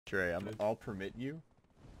Trey, I'll permit you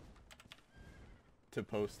to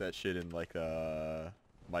post that shit in like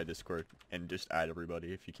my Discord and just add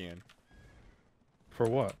everybody if you can. For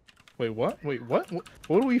what? Wait, what? Wait, what?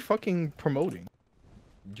 What are we fucking promoting?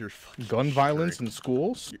 You're fucking gun violence in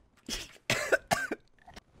schools?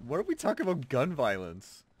 What are we talking about gun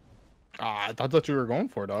violence? I thought that you were going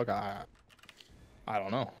for, dog. I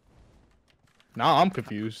don't know. Now I'm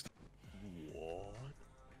confused.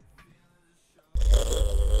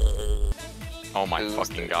 Oh my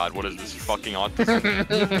fucking god, what is this fucking autism?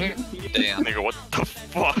 Damn. Nigga, what the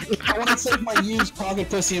fuck? I want to take my used pocket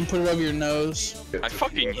pussy and put it over your nose. I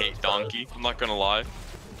fucking hate Donkey, I'm not gonna lie.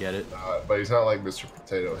 Get it? But he's not like Mr.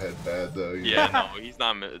 Potato Head bad though. Yeah, no, he's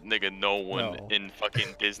not, nigga, no one in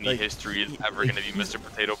fucking Disney Like, history is ever gonna be Mr.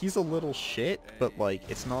 Potato. He's a little shit, but like,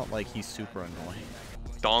 it's not like he's super annoying.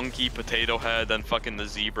 Donkey, Potato Head, then fucking the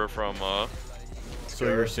zebra from, So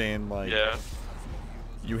you're saying like, yeah.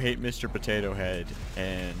 you hate Mr. Potato Head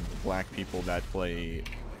and black people that play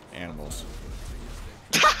animals.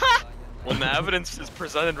 When the evidence is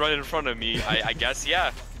presented right in front of me, I guess,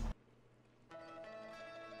 yeah.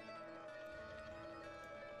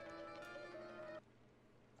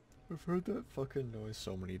 I've heard that fucking noise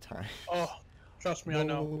so many times. Oh, trust me, I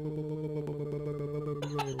know.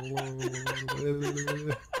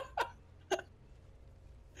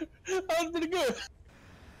 That was pretty good.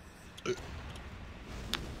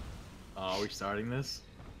 Are we starting this?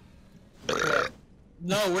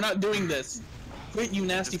 No, we're not doing this. Quit, you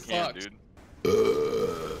nasty Just can't, fuck. dude.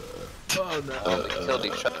 Oh no. Oh, they killed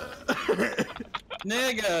each other.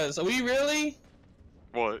 Niggas, are we really?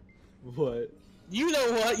 What? What? You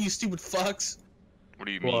know what, you stupid fucks. What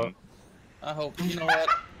do you What? mean? I hope, you know what?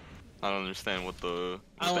 I don't understand what the.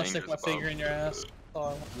 I don't want to stick my finger in your ass.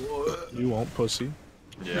 Oh, You won't, pussy.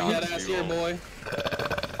 Yeah, bring that honestly, ass here, well, boy.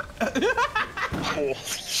 Holy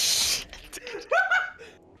shit.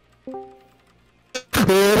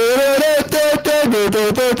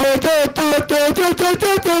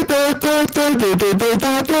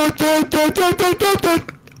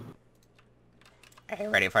 Are you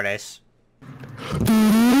ready for this?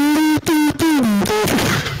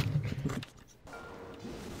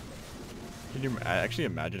 Can you actually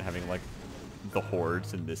imagine having like the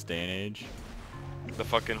hordes in this day and age? The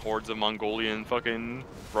fucking hordes of Mongolian fucking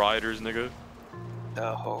riders, nigga.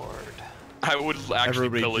 The horde. I would actually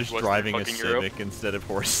Everybody pillage just Western driving a fucking Europe. Civic instead of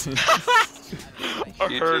horses. A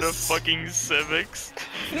You herd of just- fucking Civics.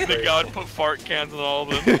 The god put fart cans on all of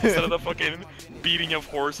them instead of the fucking beating of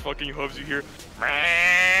horse fucking hooves you hear.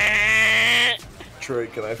 Troy,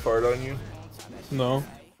 can I fart on you? No.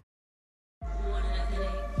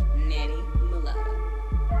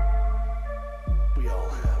 We all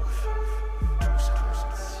have two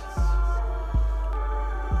sides.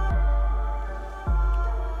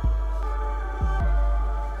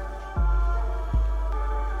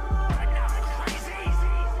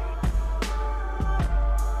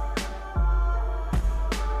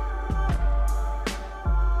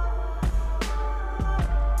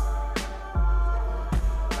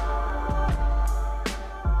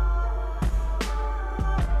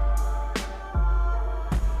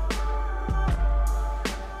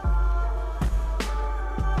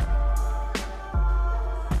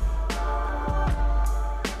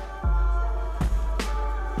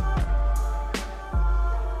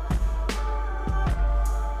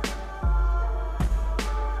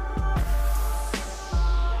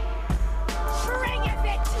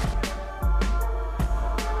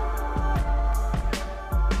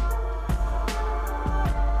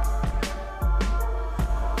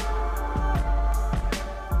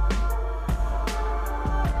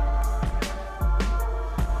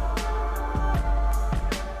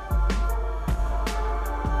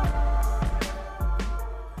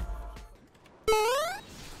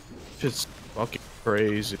 It's fucking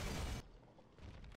crazy.